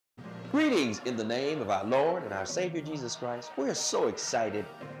Greetings in the name of our Lord and our Savior Jesus Christ. We're so excited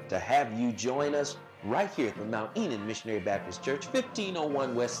to have you join us right here at the Mount Enon Missionary Baptist Church,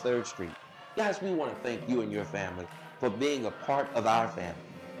 1501 West 3rd Street. Guys, we want to thank you and your family for being a part of our family.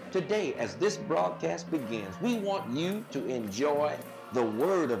 Today, as this broadcast begins, we want you to enjoy the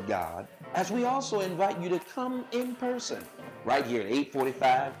Word of God, as we also invite you to come in person. Right here at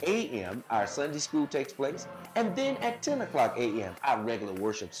 8:45 a.m., our Sunday school takes place, and then at 10 o'clock a.m., our regular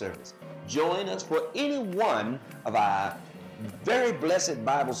worship service. Join us for any one of our very blessed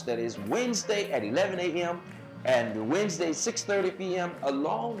Bible studies, Wednesday at 11 a.m. and Wednesday 6:30 p.m.,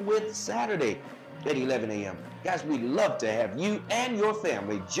 along with Saturday at 11 a.m. Guys, we'd love to have you and your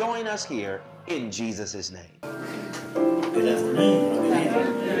family join us here in Jesus' name. Good afternoon.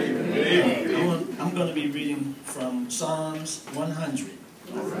 Good evening. I'm going to be reading from Psalms 100.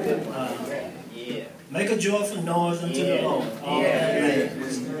 Make a joyful noise unto the Lord, all that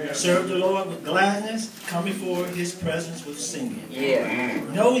lands. Serve the Lord with gladness. Come before his presence with singing.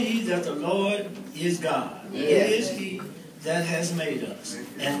 Know ye that the Lord is God. It is he that has made us,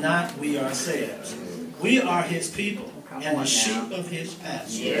 and not we ourselves. We are his people, and the sheep of his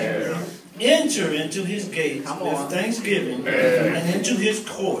pasture. Enter into his gates with thanksgiving, and into his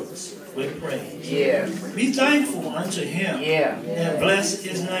courts with praise. Be thankful unto him, and bless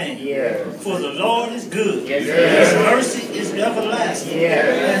his name. For the Lord is good. His mercy is everlasting,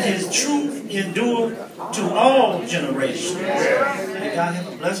 and his truth endure to all generations. May God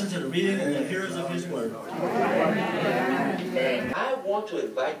have a blessing to the reading and the hearers of his word. I want to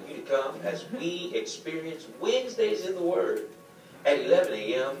invite you to come as we experience Wednesdays in the Word at 11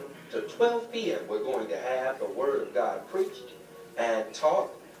 a.m. to 12 p.m. We're going to have the Word of God preached and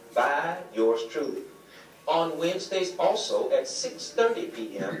taught by yours truly. On Wednesdays also at 6:30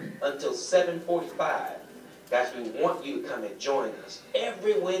 p.m. until 7:45. Guys, we want you to come and join us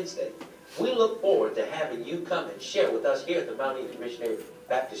every Wednesday. We look forward to having you come and share with us here at the Mount Enon Missionary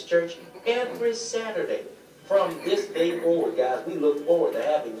Baptist Church every Saturday. From this day forward, guys, we look forward to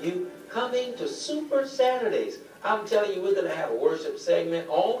having you coming to Super Saturdays. I'm telling you, we're going to have a worship segment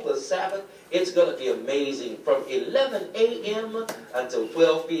on the Sabbath. It's going to be amazing from 11 a.m. until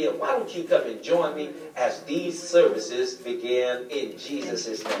 12 p.m. Why don't you come and join me as these services begin in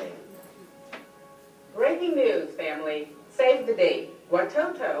Jesus' name. Breaking news, family. Save the date.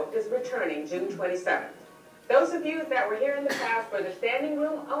 Watoto is returning June 27th. Those of you that were here in the past for the standing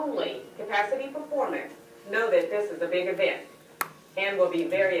room only capacity performance know that this is a big event and will be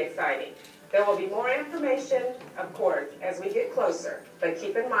very exciting. There will be more information, of course, as we get closer. But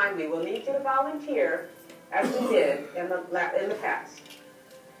keep in mind, we will need you to volunteer as we did in the past.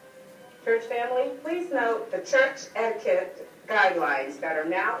 Church family, please note the church etiquette guidelines that are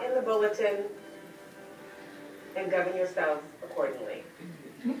now in the bulletin and govern yourselves accordingly.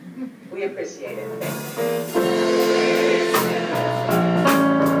 We appreciate it.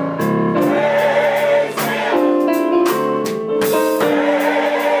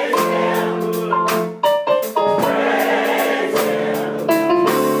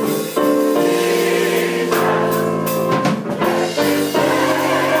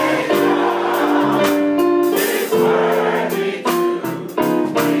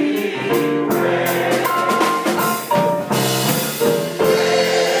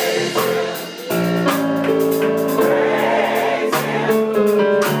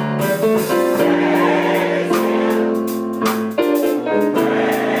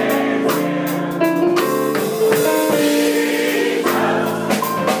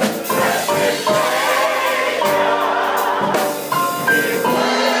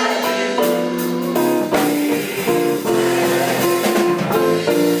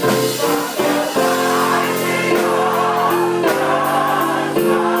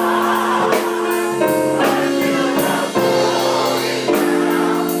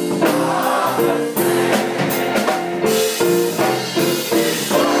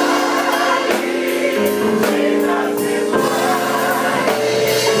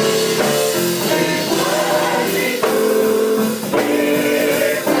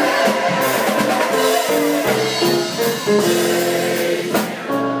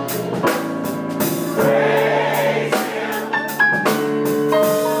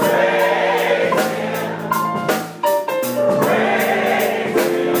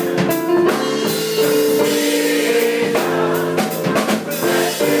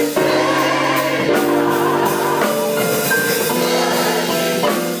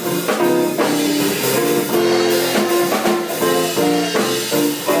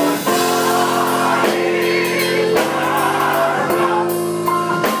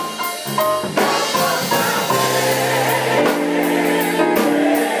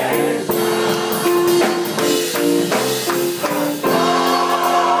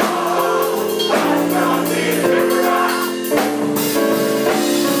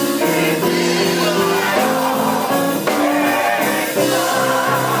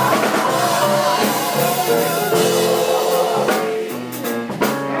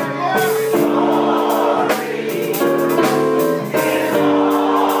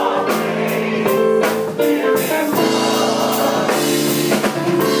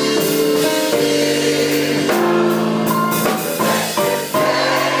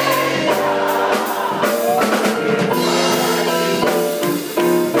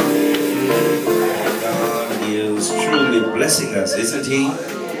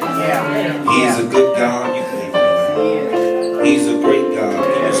 He is a good God. You can even know. He's a great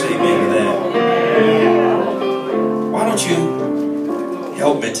God. Can you say amen to that? Why don't you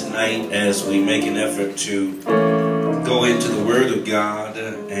help me tonight as we make an effort to go into the Word of God,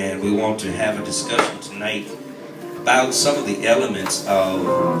 and we want to have a discussion tonight about some of the elements of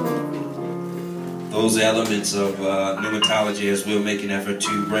pneumatology, as we'll make an effort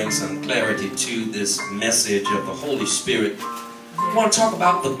to bring some clarity to this message of the Holy Spirit. I want to talk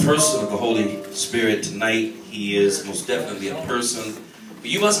about the person of the Holy Spirit tonight. He is most definitely a person. But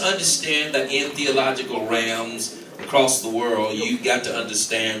you must understand that in theological realms across the world, you've got to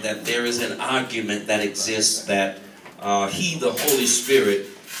understand that there is an argument that exists that He, the Holy Spirit,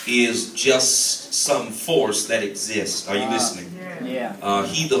 is just some force that exists. Are you listening? Yeah.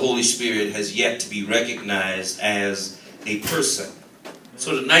 He, the Holy Spirit, has yet to be recognized as a person.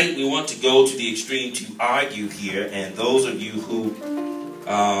 So tonight we want to go to the extreme to argue here, and those of you who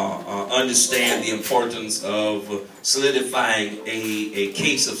understand the importance of solidifying a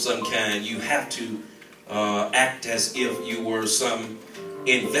case of some kind, you have to act as if you were some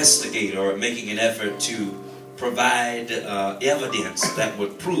investigator or making an effort to provide evidence that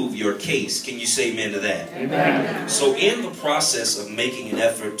would prove your case. Can you say amen to that? Amen. So in the process of making an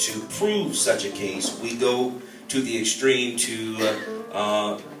effort to prove such a case, we go to the extreme to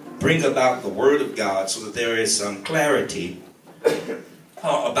bring about the Word of God so that there is some clarity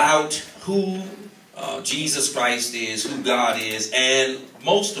about who Jesus Christ is, who God is, and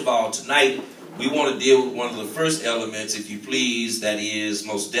most of all tonight we want to deal with one of the first elements, if you please, that is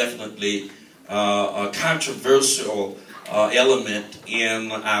most definitely a controversial element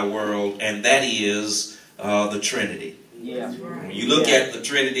in our world, and that is the Trinity. Yeah. When you look at the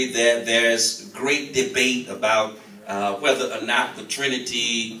Trinity, there's great debate about whether or not the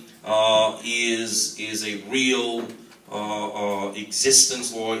Trinity is a real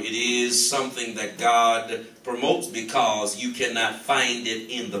existence, or it is something that God promotes because you cannot find it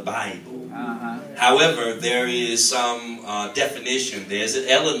in the Bible. However, there is some definition. There's an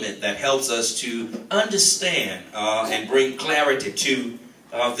element that helps us to understand and bring clarity to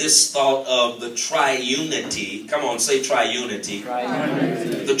this thought of the triunity. Come on, say triunity.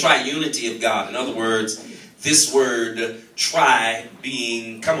 Triunity. The triunity of God. In other words, this word tri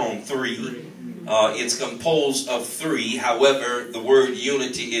being, come on, three. It's composed of three. However, the word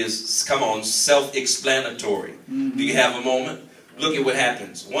unity is, come on, self-explanatory. Do you have a moment? Look at what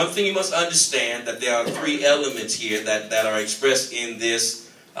happens. One thing you must understand, that there are three elements here that are expressed in this,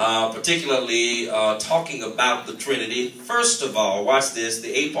 particularly talking about the Trinity. First of all, watch this.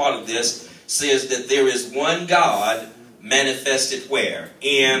 The A part of this says that there is one God manifested where?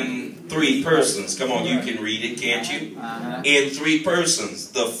 In three persons. Come on, you can read it, can't you? In three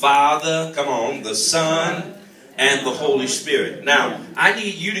persons. The Father, come on, the Son, and the Holy Spirit. Now, I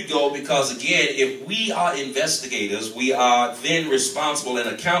need you to go because, again, if we are investigators, we are then responsible and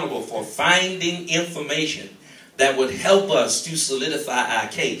accountable for finding information that would help us to solidify our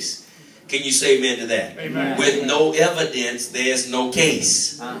case. Can you say amen to that? Amen. With no evidence, there's no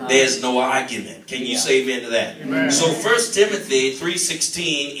case. There's no argument. Can you say amen to that? Amen. So 1 Timothy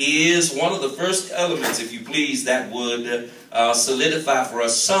 3:16 is one of the first elements, if you please, that would solidify for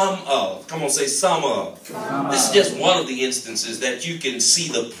us some of. Come on, say some of. This is just one of the instances that you can see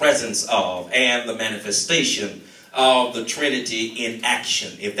the presence of and the manifestation of the Trinity in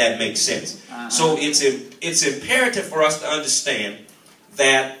action, if that makes sense. So it's imperative for us to understand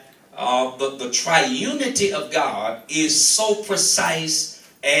that the triunity of God is so precise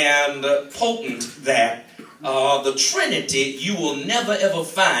and potent that the Trinity, you will never ever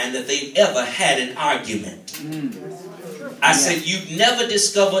find that they've ever had an argument. I said you'd never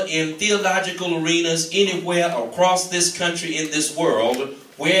discover in theological arenas anywhere across this country, in this world,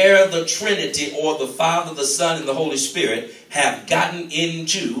 where the Trinity, or the Father, the Son, and the Holy Spirit have gotten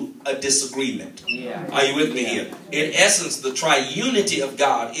into a disagreement. Are you with me here? In essence, the triunity of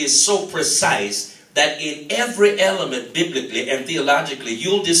God is so precise that in every element, biblically and theologically,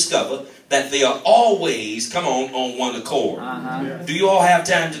 you'll discover that they are always, come on one accord. Do you all have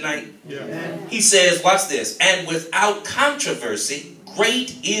time tonight? He says, watch this, and without controversy,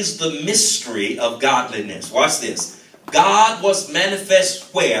 great is the mystery of godliness. Watch this. God was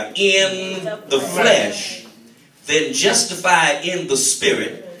manifest where? In the flesh, then justified in the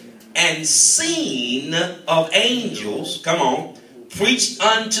spirit, and seen of angels, come on, preached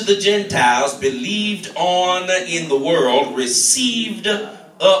unto the Gentiles, believed on in the world, received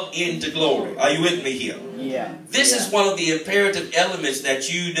up into glory. Are you with me here? This is one of the imperative elements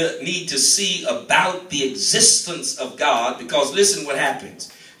that you need to see about the existence of God, because listen what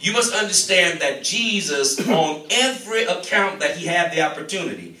happens. You must understand that Jesus, on every account that he had the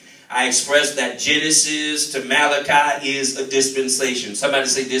opportunity, I expressed that Genesis to Malachi is a dispensation. Somebody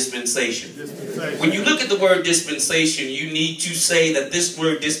say dispensation. Dispensation. When you look at the word dispensation, you need to say that this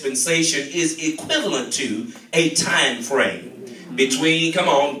word dispensation is equivalent to a time frame. Between, come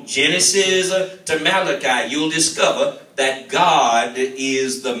on, Genesis to Malachi, you'll discover that God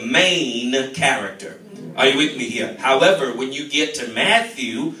is the main character. Are you with me here? However, when you get to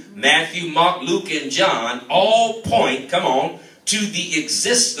Matthew, Mark, Luke, and John all point, come on, to the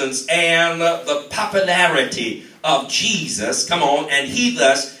existence and the popularity of Jesus, come on, and he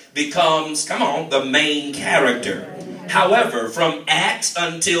thus becomes, come on, the main character. However, from Acts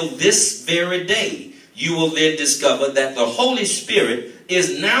until this very day, you will then discover that the Holy Spirit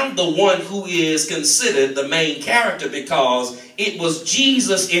is now the one who is considered the main character, because it was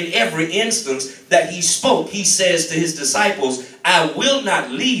Jesus in every instance that he spoke. He says to his disciples, I will not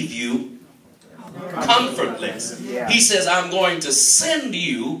leave you comfortless. He says, I'm going to send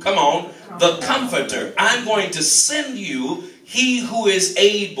you, come on, the Comforter. I'm going to send you he who is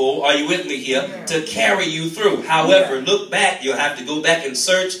able, are you with me here, to carry you through. However, look back, you'll have to go back and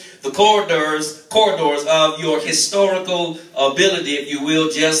search the corridors of your historical ability, if you will.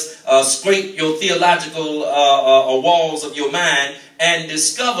 Just scrape your theological walls of your mind and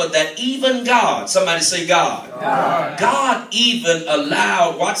discover that even God, somebody say God. God even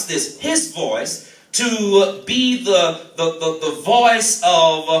allowed, watch this, his voice to be the voice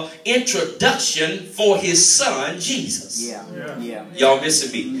of introduction for his son, Jesus. Y'all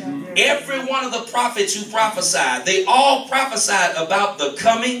missing me. Every one of the prophets who prophesied, they all prophesied about the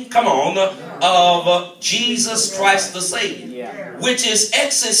coming, come on, of Jesus Christ the Savior, which is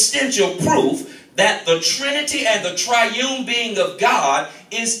existential proof that the Trinity and the triune being of God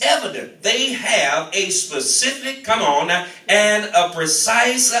is evident. They have a specific, come on, and a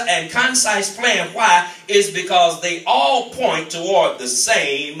precise and concise plan. Why? Is because they all point toward the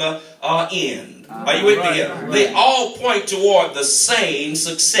same end. Are you with me here? They all point toward the same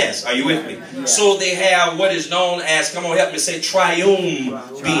success. Are you with me? So they have what is known as, come on, help me say, triune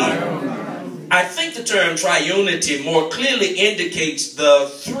being. I think the term triunity more clearly indicates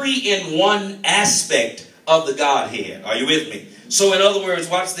the three-in-one aspect of the Godhead. Are you with me? So in other words,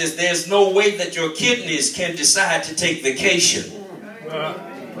 watch this. There's no way that your kidneys can decide to take vacation.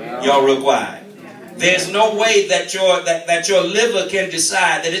 Y'all real quiet. There's no way that your liver can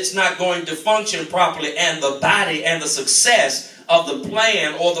decide that it's not going to function properly, and the body and the success of the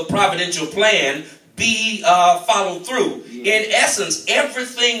plan or the providential plan be followed through. In essence,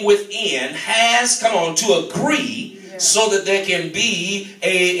 everything within has, come on, to agree so that there can be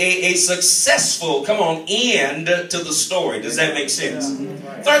a successful, come on, end to the story. Does that make sense?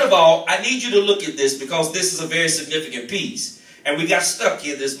 Third of all, I need you to look at this, because this is a very significant piece. And we got stuck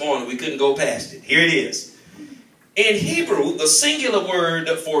here this morning. We couldn't go past it. Here it is. In Hebrew, the singular word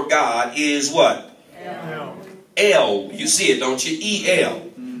for God is what? El. You see it, don't you? E-L.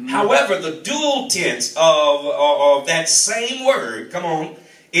 However, the dual tense of that same word, come on,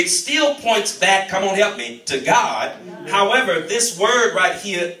 it still points back, come on, help me, to God. However, this word right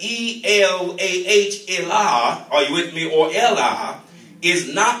here, E-L-A-H, Elah, are you with me, or Elah,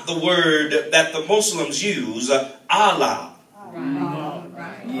 is not the word that the Muslims use, Allah.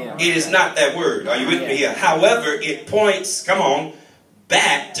 It is not that word. Are you with me here? However, it points, come on,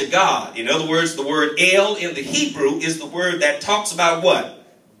 back to God. In other words, the word El in the Hebrew is the word that talks about what?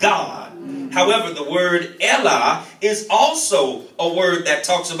 God. However, the word Elah is also a word that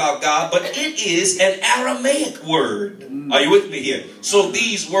talks about God, but it is an Aramaic word. Are you with me here? So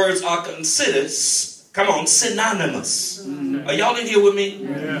these words are considered, come on, synonymous. Are y'all in here with me?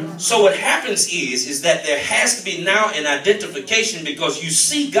 Yeah. So what happens is that there has to be now an identification, because you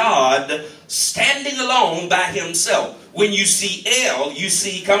see God standing alone by himself. When you see El, you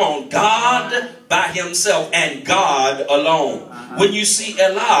see, come on, God by himself and God alone. When you see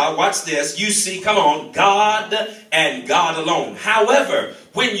Elah, watch this, you see, come on, God and God alone. However,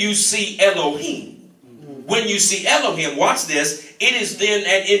 when you see Elohim, watch this, it is then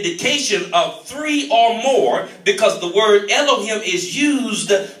an indication of three or more, because the word Elohim is used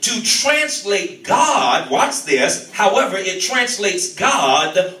to translate God, watch this, however, it translates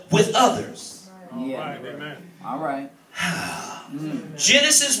God with others. All right.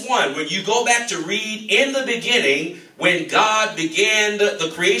 Genesis 1, when you go back to read in the beginning, when God began the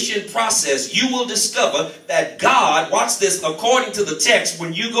creation process, you will discover that God, watch this, according to the text,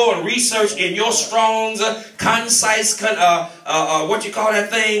 when you go and research in your Strong's concise, what you call that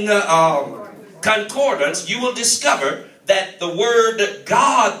thing, concordance, you will discover that the word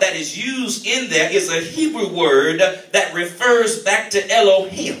God that is used in there is a Hebrew word that refers back to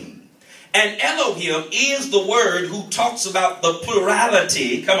Elohim. And Elohim is the word who talks about the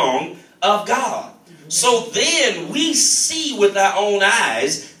plurality, come on, of God. So then we see with our own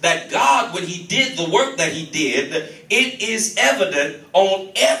eyes that God, when he did the work that he did, it is evident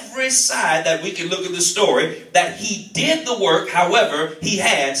on every side that we can look at the story that he did the work. However, he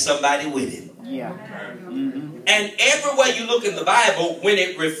had somebody with him. Yeah. And everywhere you look in the Bible, when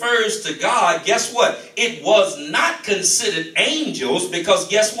it refers to God, guess what? It was not considered angels, because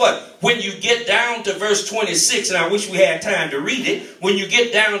guess what? When you get down to verse 26, and I wish we had time to read it, when you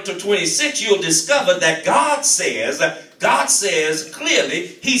get down to 26, you'll discover that God says clearly,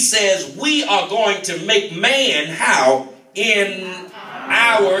 he says, we are going to make man how? In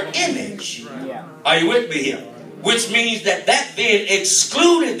our image. Yeah. Are you with me here? Which means that then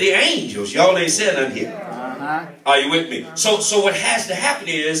excluded the angels. Y'all ain't said nothing here. Are you with me? So what has to happen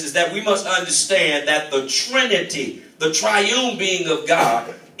is that we must understand that the Trinity, the triune being of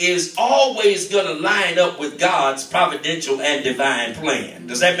God, is always going to line up with God's providential and divine plan.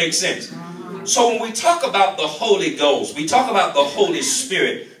 Does that make sense? So when we talk about the Holy Ghost, we talk about the Holy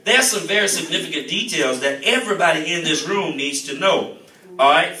Spirit, there's some very significant details that everybody in this room needs to know.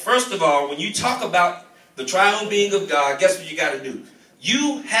 All right? First of all, when you talk about the triune being of God, guess what you got to do?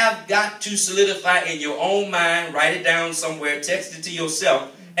 You have got to solidify in your own mind, write it down somewhere, text it to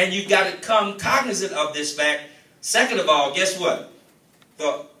yourself, and you've got to come cognizant of this fact. Second of all, guess what?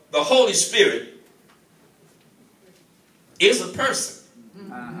 The Holy Spirit is a person.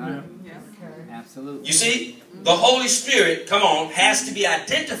 Absolutely. You see, the Holy Spirit, come on, has to be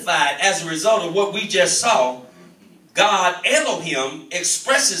identified as a result of what we just saw. God, Elohim,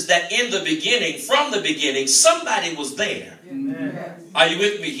 expresses that in the beginning, from the beginning, somebody was there. Amen. Are you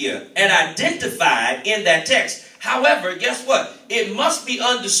with me here? And identified in that text. However, guess what? It must be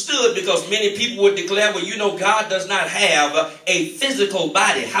understood, because many people would declare, well, you know, God does not have a physical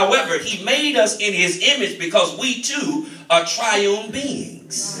body. However, he made us in his image because we too are triune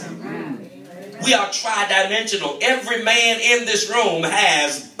beings. We are tridimensional. Every man in this room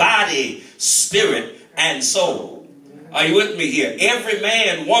has body, spirit, and soul. Are you with me here? Every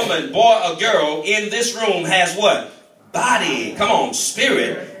man, woman, boy, or girl in this room has what? Body, come on,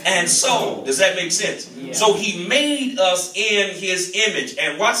 spirit and soul. Does that make sense? Yeah. So he made us in his image.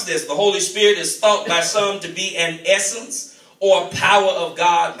 And watch this. The Holy Spirit is thought by some to be an essence or power of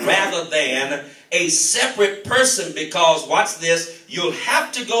God rather than a separate person, because, watch this, you'll have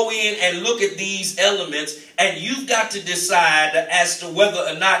to go in and look at these elements, and you've got to decide as to whether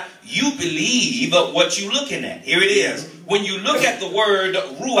or not you believe what you're looking at. Here it is. When you look at the word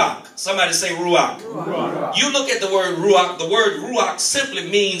ruach, somebody say ruach. Ruach. You look at the word ruach simply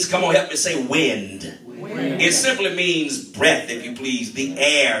means, come on, help me say wind. It simply means breath, if you please, the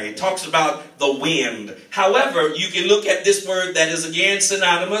air. It talks about the wind. However, you can look at this word that is again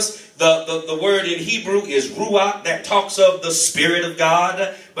synonymous. The word in Hebrew is ruach, that talks of the Spirit of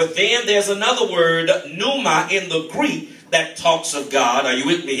God. But then there's another word, pneuma, in the Greek that talks of God. Are you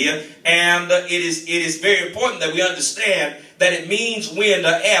with me here? And it is very important that we understand that it means wind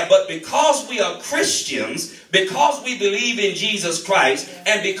or air. But because we are Christians, because we believe in Jesus Christ,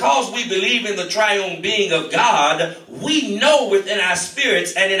 and because we believe in the triune being of God, we know within our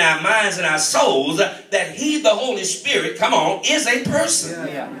spirits and in our minds and our souls that he, the Holy Spirit, come on, is a person.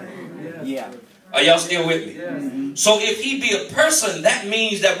 Yeah. Are y'all still with me? Yeah. So if he be a person, that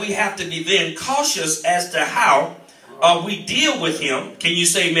means that we have to be then cautious as to how we deal with him. Can you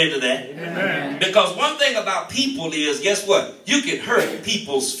say amen to that? Amen. Because one thing about people is, guess what? You can hurt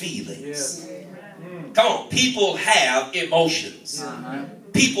people's feelings. Yeah. Come on. People have emotions.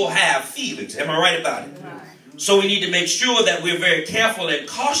 People have feelings. Am I right about it? So we need to make sure that we're very careful and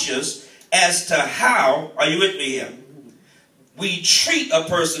cautious as to how, are you with me here? We treat a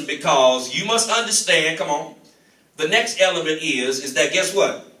person, because you must understand, come on, the next element is that, guess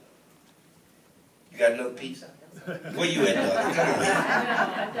what? You got another piece? Where you at?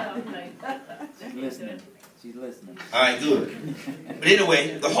 Come on. She's listening. She's listening. All right, good. But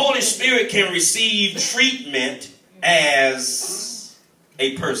anyway, the Holy Spirit can receive treatment as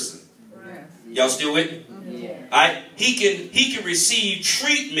a person. Y'all still with me? Yeah. All right? He can receive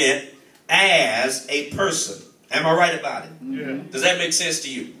treatment as a person. Am I right about it? Yeah. Does that make sense to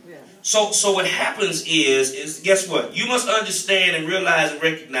you? Yeah. So what happens is guess what? You must understand and realize and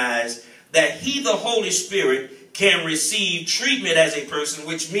recognize that he, the Holy Spirit, can receive treatment as a person,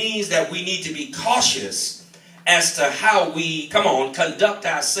 which means that we need to be cautious as to how we, come on, conduct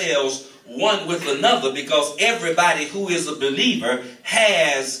ourselves one with another, because everybody who is a believer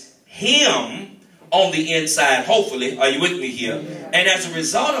has him on the inside, hopefully. Are you with me here? And as a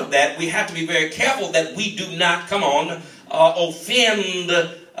result of that, we have to be very careful that we do not, come on, offend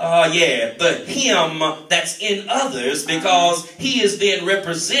the him that's in others, because he is then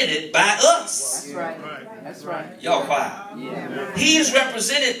represented by us. That's right. That's right. Y'all quiet. Yeah. He is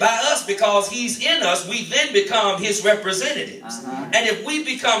represented by us because he's in us. We then become his representatives. And if we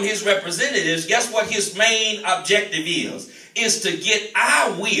become his representatives, guess what his main objective is to get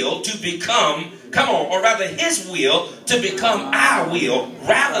our will to become, come on, or rather his will to become our will,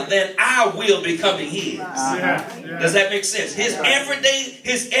 rather than our will becoming his. Does that make sense? His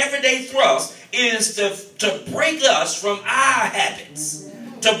everyday thrust is to break us from our habits,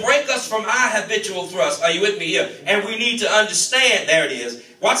 to break us from our habitual thrust. Are you with me here? And we need to understand, there it is.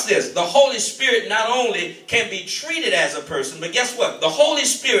 Watch this. The Holy Spirit not only can be treated as a person, but guess what? The Holy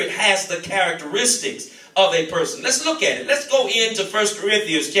Spirit has the characteristics of a person. Let's look at it. Let's go into 1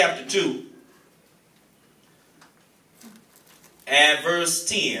 Corinthians chapter 2 and verse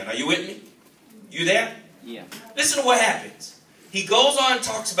 10. Are you with me? You there? Yeah. Listen to what happens. He goes on and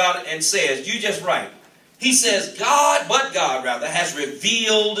talks about it and says, you just right. He says, God has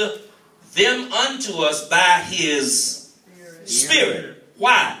revealed them unto us by his Spirit.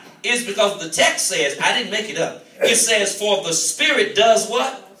 Why? It's because the text says, I didn't make it up. It says, for the Spirit does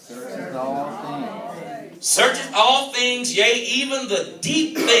what? Searches all things, yea, even the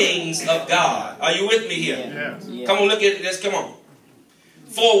deep things of God. Are you with me here? Yeah. Come on, look at this. Come on.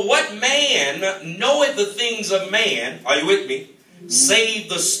 For what man knoweth the things of man, are you with me? Save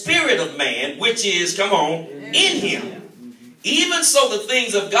the spirit of man, which is, come on, in him. Even so the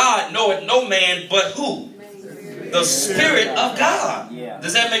things of God knoweth no man but who? The Spirit of God.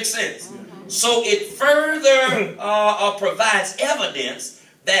 Does that make sense? So it further provides evidence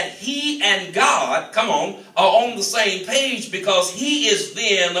that he and God, come on, are on the same page, because he is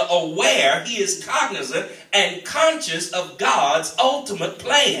then aware, he is cognizant and conscious of God's ultimate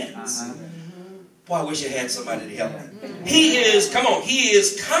plans. Boy, I wish I had somebody to help me. He is, come on, he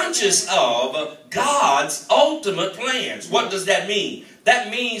is conscious of God's ultimate plans. What does that mean?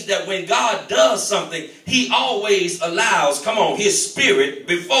 That means that when God does something, he always allows, come on, his Spirit,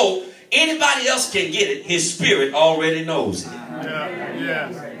 before anybody else can get it, his Spirit already knows it.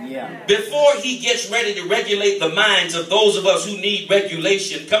 Before he gets ready to regulate the minds of those of us who need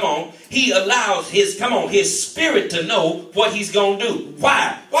regulation, come on, he allows his Spirit to know what he's going to do.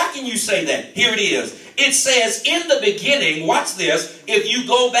 Why? Why can you say that? Here it is. It says in the beginning, watch this, if you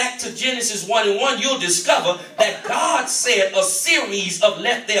go back to Genesis 1:1, you'll discover that God said a series of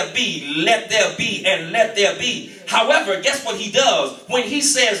let there be, and let there be. However, guess what he does? When he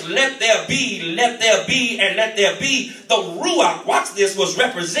says let there be, and let there be, the Ruach, watch this, was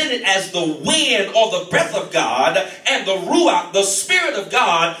represented as the wind or the breath of God, and the Ruach, the Spirit of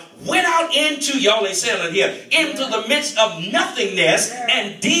God, went out into, y'all ain't saying it here, into the midst of nothingness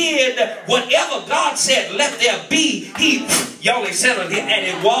and did whatever God said, let there be. Y'all ain't saying it here, and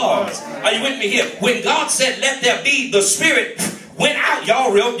it was. Are you with me here? When God said, let there be, the Spirit went out.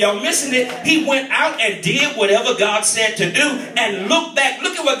 Y'all missing it. He went out and did whatever God said to do, and look back.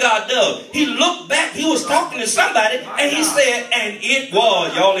 Look at what God does. He looked back. He was talking to somebody, and he said, and it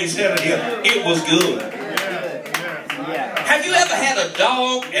was. Y'all ain't saying it here. It was good. Have you ever had a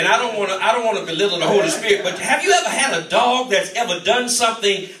dog, and I don't want to belittle the Holy Spirit, but have you ever had a dog that's ever done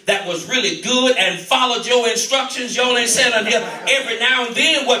something that was really good and followed your instructions? Y'all ain't saying it here. Every now and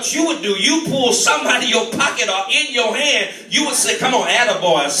then what you would do, you pull somebody in your pocket or in your hand, you would say, come on,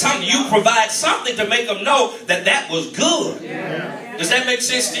 attaboy, or something. You provide something to make them know that that was good. Does that make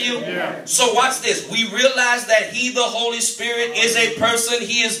sense to you? So watch this. We realize that he, the Holy Spirit, is a person.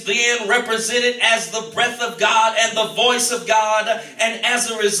 He is then represented as the breath of God and the voice of God. And as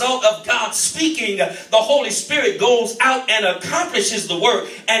a result of God speaking, the Holy Spirit goes out and accomplishes the work.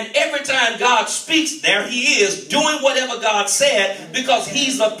 And every time God speaks, there he is doing whatever God said, because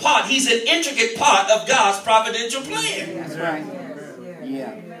he's a part, he's an intricate part of God's providential plan. That's right.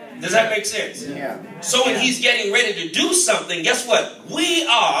 Does that make sense? So when he's getting ready to do something, guess what? We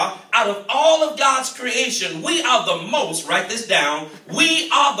are, out of all of God's creation, we are the most, write this down, we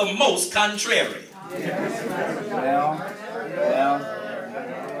are the most contrary.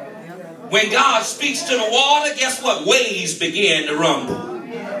 When God speaks to the water, guess what? Waves begin to rumble.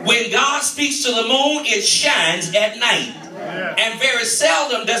 When God speaks to the moon, it shines at night. And very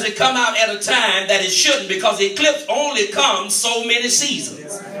seldom does it come out at a time that it shouldn't, because eclipse only comes so many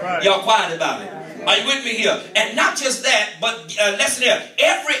seasons. Y'all quiet about it. Are you with me here? And not just that, but listen here.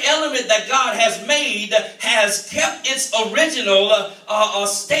 Every element that God has made has kept its original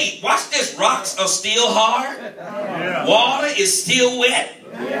state. Watch this. Rocks are still hard. Yeah. Water is still wet.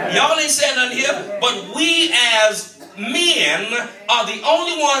 Yeah. Y'all ain't saying nothing here. But we as men are the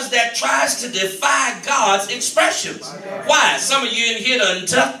only ones that tries to defy God's expressions. Why? Some of you in here done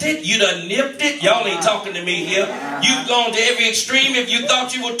tucked it, you done nipped it. Y'all ain't talking to me here. You've gone to every extreme. If you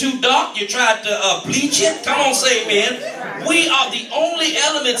thought you were too dark, you tried to bleach it. Come on, say amen. We are the only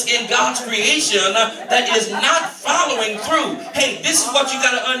elements in God's creation that is not following through. Hey, this is what you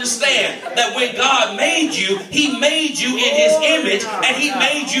got to understand. That when God made you, He made you in His image and He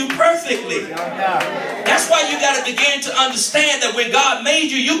made you perfectly. That's why you got to begin to understand that when God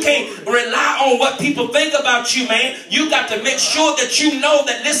made you, you can't rely on what people think about you, man. You got to make sure that you know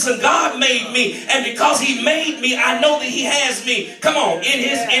that, listen, God made me, and because He made me, I know that He has me. Come on,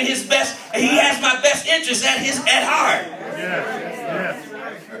 in His best, He has my best interest at heart.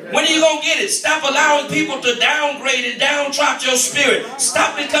 When are you going to get it? Stop allowing people to downgrade and downtrot your spirit.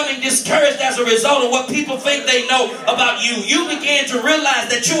 Stop becoming discouraged as a result of what people think they know about you. You begin to realize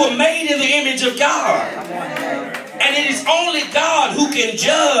that you were made in the image of God. And it is only God who can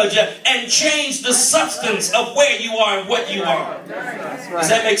judge and change the substance of where you are and what you are. Does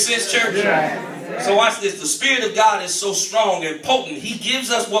that make sense, church? So watch this. The Spirit of God is so strong and potent. He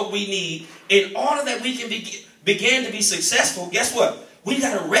gives us what we need in order that we can begin to be successful. Guess what? We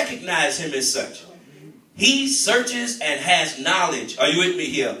got to recognize Him as such. He searches and has knowledge. Are you with me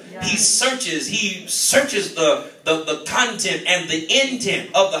here? Yeah. He searches the content and the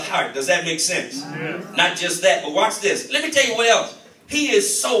intent of the heart. Does that make sense? Yeah. Not just that, but watch this. Let me tell you what else. He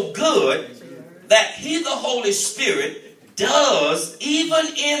is so good that He, the Holy Spirit, does, even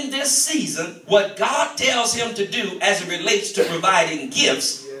in this season, what God tells Him to do as it relates to providing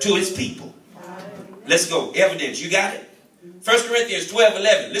gifts to His people. Let's go. Evidence. You got it? 1 Corinthians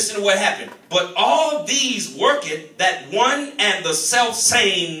 12:11. Listen to what happened. But all these worketh that one and the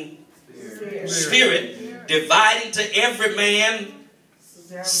self-same Spirit, dividing to every man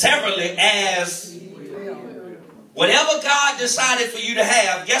severally as whatever God decided for you to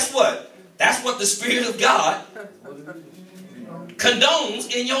have. Guess what? That's what the Spirit of God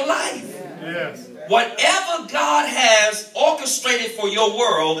condones in your life. Yes. Whatever God has orchestrated for your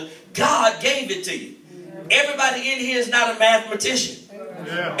world, God gave it to you. Everybody in here is not a mathematician.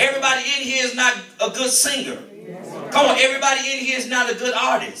 Yeah. Everybody in here is not a good singer. Come on, everybody in here is not a good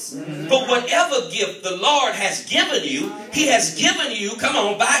artist. But whatever gift the Lord has given you, He has given you, come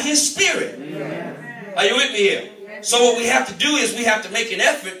on, by His Spirit. Are you with me here? So what we have to do is we have to make an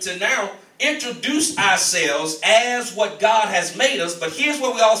effort to now introduce ourselves as what God has made us. But here's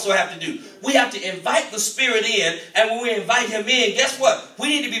what we also have to do. We have to invite the Spirit in, and when we invite Him in, guess what? We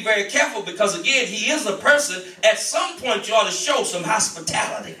need to be very careful because, again, He is a person. At some point, you ought to show some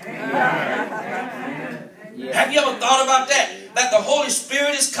hospitality. Have you ever thought about that? That the Holy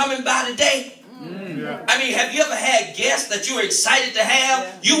Spirit is coming by today? I mean, have you ever had guests that you were excited to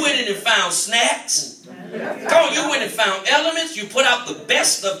have? You went in and found snacks. Come on, you went and found elements. You put out the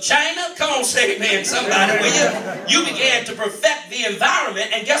best of China. Come on, say amen, somebody, will you? You began to perfect the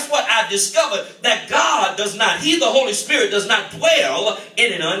environment. And guess what? I've discovered that God does not, He, the Holy Spirit, does not dwell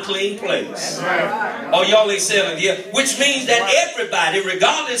in an unclean place. Oh, y'all ain't saying it here. Which means that everybody,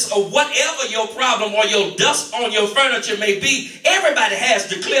 regardless of whatever your problem or your dust on your furniture may be, everybody has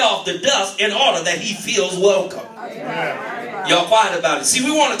to clear off the dust in order that he feels welcome. Y'all quiet about it. See,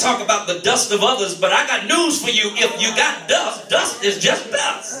 we want to talk about the dust of others, but I got news for you. If you got dust, dust is just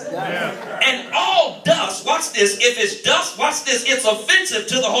dust. And all dust, watch this, if it's dust, watch this, it's offensive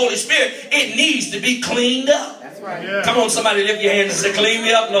to the Holy Spirit. It needs to be cleaned up. That's right. Yeah. Come on, somebody lift your hands and say, clean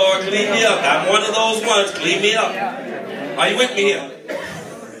me up, Lord, clean me up. I'm one of those ones, clean me up. Are you with me here?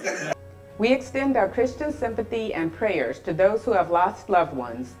 We extend our Christian sympathy and prayers to those who have lost loved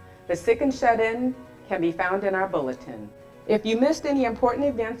ones. The sick and shut in can be found in our bulletin. If you missed any important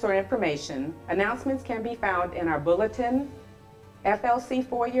events or information, announcements can be found in our bulletin, FLC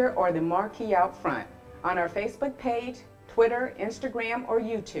foyer, or the marquee out front, on our Facebook page, Twitter, Instagram, or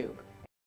YouTube.